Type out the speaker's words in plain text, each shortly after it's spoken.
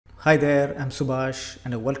Hi there, I'm Subhash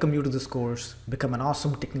and I welcome you to this course, Become an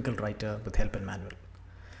Awesome Technical Writer with Help+Manual.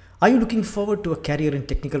 Are you looking forward to a career in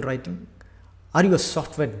technical writing? Are you a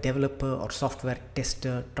software developer or software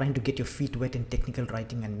tester trying to get your feet wet in technical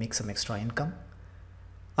writing and make some extra income?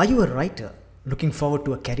 Are you a writer looking forward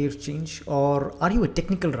to a career change, or are you a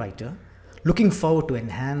technical writer looking forward to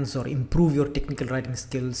enhance or improve your technical writing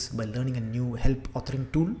skills by learning a new help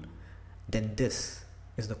authoring tool? Then this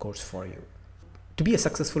is the course for you. To be a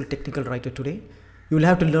successful technical writer today, you will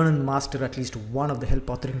have to learn and master at least one of the help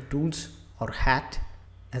authoring tools, or HAT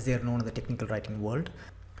as they are known in the technical writing world.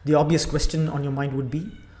 The obvious question on your mind would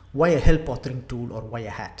be, why a help authoring tool or why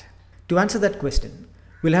a HAT? To answer that question,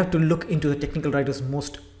 we'll have to look into the technical writer's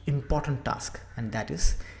most important task, and that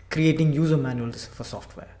is creating user manuals for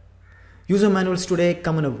software. User manuals today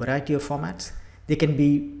come in a variety of formats. They can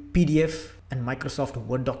be PDF and Microsoft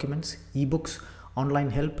Word documents, ebooks,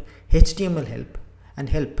 online help, HTML help, and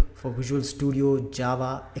help for Visual Studio,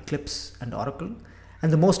 Java, Eclipse, and Oracle.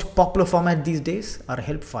 And the most popular format these days are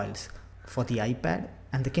help files for the iPad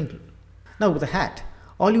and the Kindle. Now with a HAT,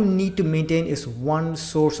 all you need to maintain is one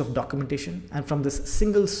source of documentation, and from this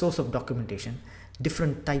single source of documentation,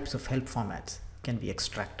 different types of help formats can be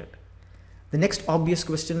extracted. The next obvious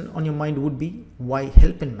question on your mind would be, why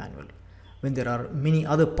Help+Manual when there are many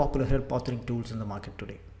other popular help authoring tools in the market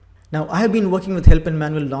today? Now, I have been working with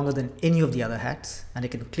Help+Manual longer than any of the other HATs, and I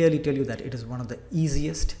can clearly tell you that it is one of the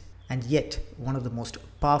easiest and yet one of the most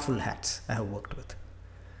powerful HATs I have worked with.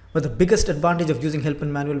 But the biggest advantage of using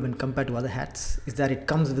Help+Manual when compared to other HATs is that it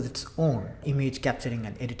comes with its own image capturing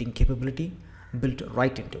and editing capability built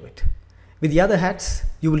right into it. With the other HATs,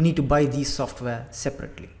 you will need to buy these software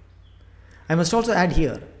separately. I must also add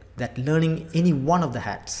here that learning any one of the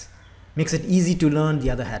HATs makes it easy to learn the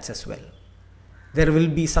other HATs as well. There will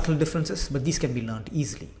be subtle differences, but these can be learned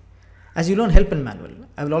easily. As you learn Help+Manual,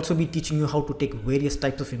 I will also be teaching you how to take various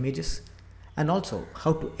types of images and also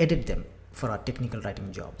how to edit them for our technical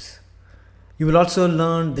writing jobs. You will also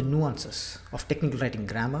learn the nuances of technical writing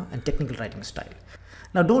grammar and technical writing style.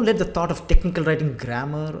 Now, don't let the thought of technical writing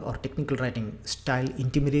grammar or technical writing style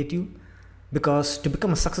intimidate you, because to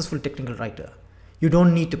become a successful technical writer, you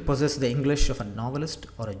don't need to possess the English of a novelist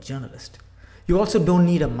or a journalist. You also don't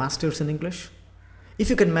need a master's in English. If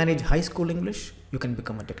you can manage high school English, you can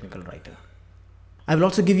become a technical writer. I will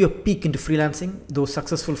also give you a peek into freelancing, though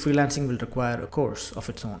successful freelancing will require a course of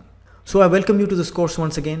its own. So I welcome you to this course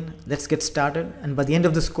once again. Let's get started, and by the end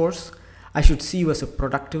of this course, I should see you as a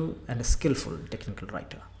productive and a skillful technical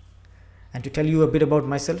writer. And to tell you a bit about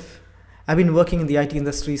myself, I've been working in the IT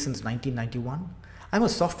industry since 1991. I'm a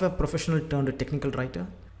software professional turned a technical writer.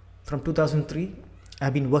 From 2003,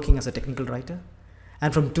 I've been working as a technical writer.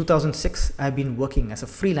 And from 2006, I have been working as a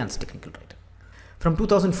freelance technical writer. From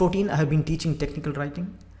 2014, I have been teaching technical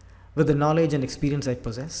writing. With the knowledge and experience I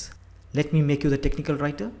possess, let me make you the technical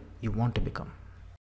writer you want to become.